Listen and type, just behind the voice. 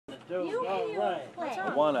two. All right.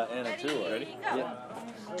 A one and a two. Ready? Yeah.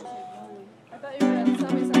 I thought you were going to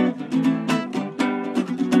tell me something.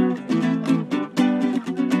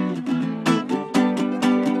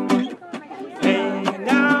 Hey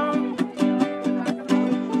now,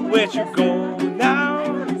 where'd you go now?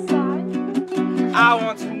 I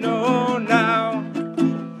want to know now.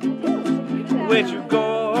 Where'd you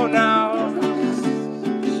go now?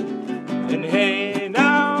 And hey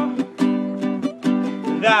now,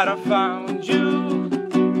 that I found you,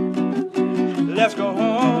 let's go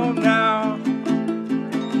home now.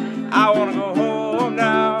 I wanna go home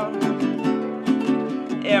now.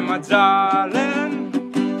 And my darling,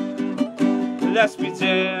 let's be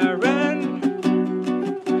daring.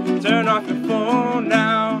 Turn off your phone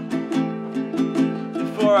now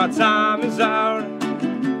before our time is out.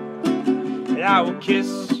 And I will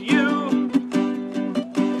kiss you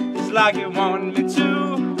just like you want me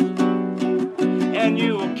to, and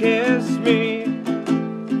you will kiss me.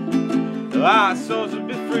 Our souls will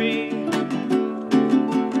be free.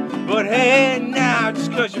 But hey now,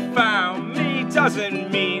 just 'cause you found me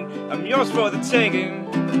doesn't mean I'm yours for the taking.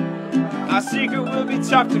 Our secret will be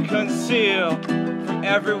tough to conceal from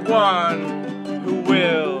everyone who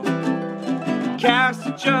will cast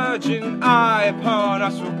a judging eye upon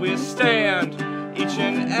us where we stand. Each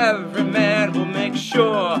and every man will make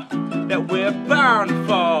sure that we're bound to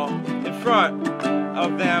fall in front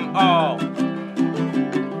of them all.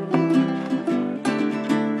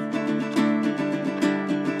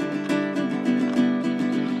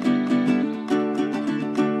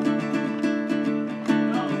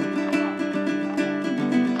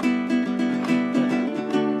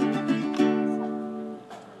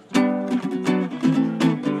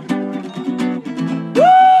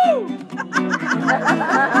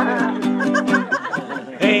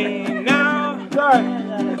 Hey now,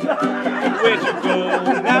 where'd you go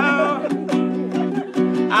now?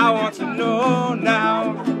 I want to know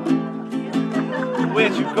now.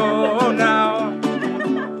 Where'd you go now?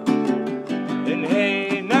 And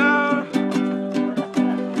hey now,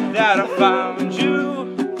 that I found you,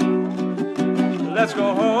 let's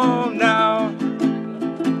go home now.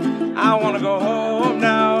 I wanna go home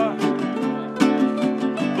now.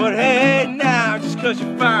 But hey now, just 'cause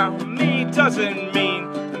you found me doesn't mean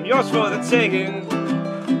I'm yours for the taking.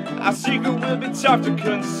 Our secret will be tough to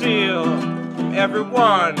conceal from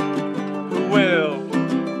everyone who will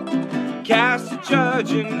cast a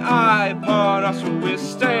judging eye upon us where we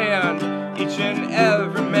stand. Each and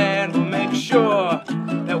every man will make sure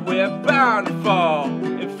that we're bound to fall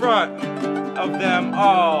in front of them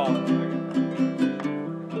all.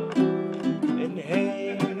 And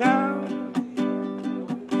hey now,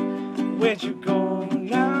 where'd you go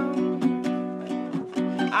now?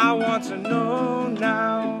 I want to know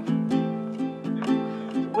now.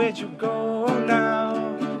 Where'd you go now?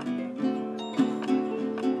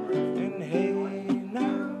 And hey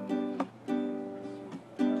now,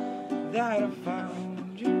 that I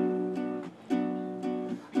found you,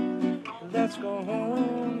 let's go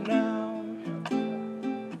home now.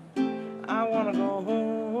 I wanna go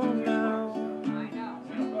home now.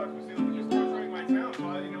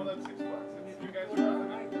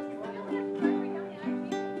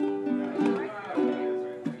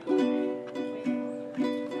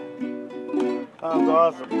 That was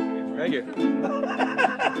awesome. Thank you.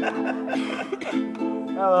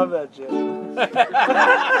 I love that shit.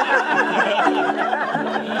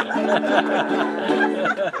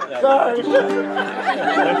 Sorry.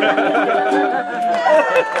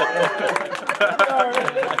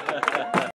 Sorry.